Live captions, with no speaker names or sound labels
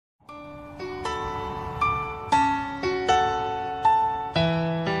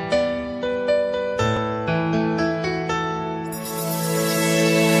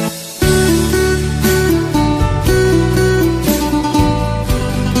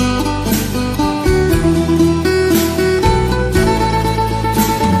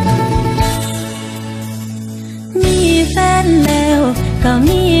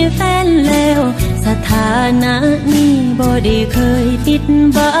ณะนี้บ่ได้เคยปิด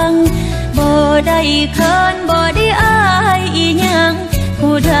บังบ่ได้เขินบ่ได้อายอีหยัง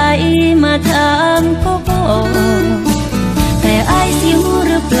ผู้ใดมาถามก็บอกแต่อายสิหูห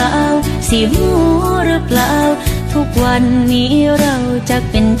รือเปล่าสิหูหรือเปล่าทุกวันนี้เราจะ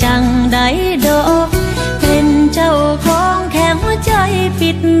เป็นจังใดดอกเป็นเจ้าของแค่หัวใจปิ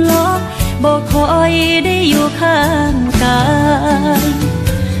ดล็อกบ่คอยได้อยู่ข้างกาย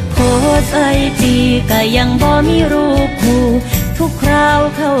โพสไอจีก็ยังบ่มีรูปคู่ทุกคราว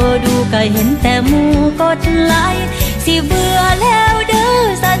เข้าดูก็เห็นแต่หมู่กดไลค์สิเบื่อแล้วเด้อ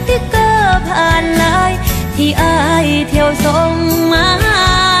สติ๊กเกอร์ผ่านไลน์ที่อายเที่ยวส่งมา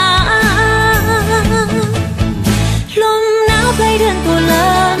ลมหนาวปลายเดือนตุลา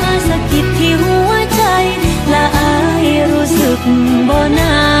มาสะกิดที่หัวใจและอายรู้สึกบ่น่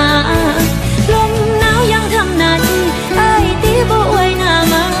าลมหนาวยังทำหน้าที่อายตีบ่อวยหน้า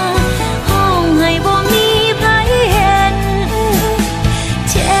มาห้องให้บ่มีไผเห็น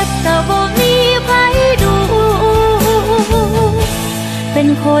เจ็บก็บ่มีไผดูเป็น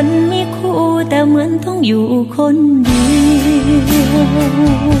คนมีคู่แต่เหมือนต้องอยู่คนเดียว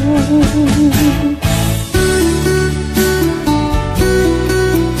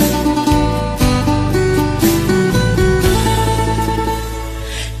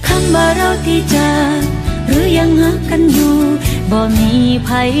ว่าเราที่จากหรือยังหักกันอยู่บ่มีไผ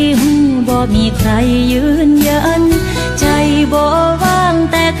หูบ่มีใครยืนยันใจบ่ว่าง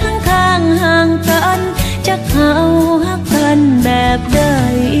แต่ข้างๆห่างกันจะเขาหักกันแบบใด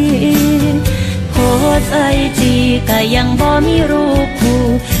โพสไอจีก็ยังบ่มีรูปคู่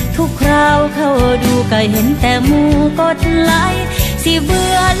ทุกคราวเข้าดูก็เห็นแต่หมู่กดไลค์สิเ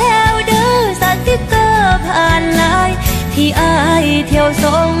บื่อแล้วเด้อสติ๊กเกอร์ผ่านไลน์ที่อายเที่ยว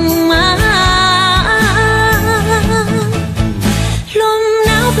ส่งมาลมหน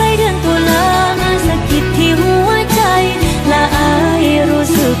าวปลายเดือนตุลามาสะกิดที่หัวใจและอายรู้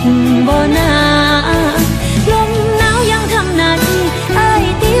สึกบ่น่าลมหนาวยังทำหน้าที่อาย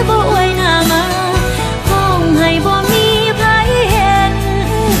ตีบ่อวยหน้ามาห้องให้บ่มีไผเห็น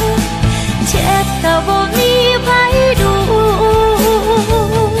เจ็บก็บ่มีไผดู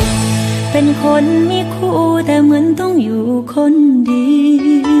เป็นคนมีคู่แต่เหมือนต้องอยู่คนเดี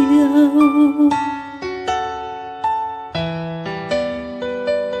ยว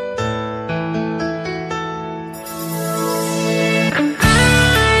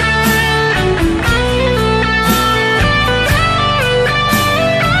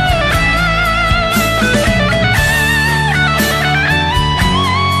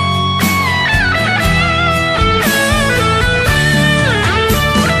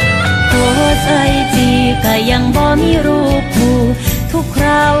ไอจีก็ยังบ่มีรูปคู่ทุกคร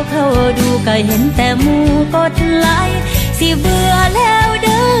าวเข้าดูก็เห็นแต่หมู่กดไลค์สิเบื่อแล้วเ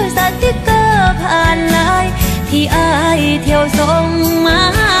ด้อสติ๊กเกอร์ผ่านไลน์ที่อายเที่ยวส่งมา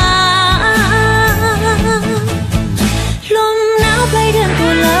ลมหนาวปลายเดือนตุ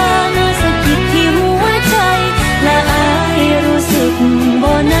ลามาสะกิดที่หัวใจและอายรู้สึก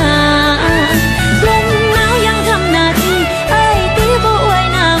บ่น่าลมหนาวยังทำหน้าที่อายตีบ่อวย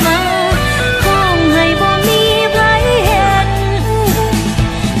หน้ามา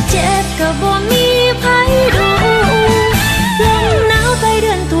ก็บ่มีไผดูลมหนาวปลายเ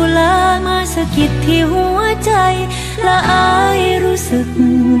ดือนตุลามาสะกิดที่หัวใจและอายรู้สึก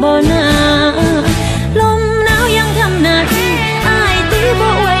บ่น่า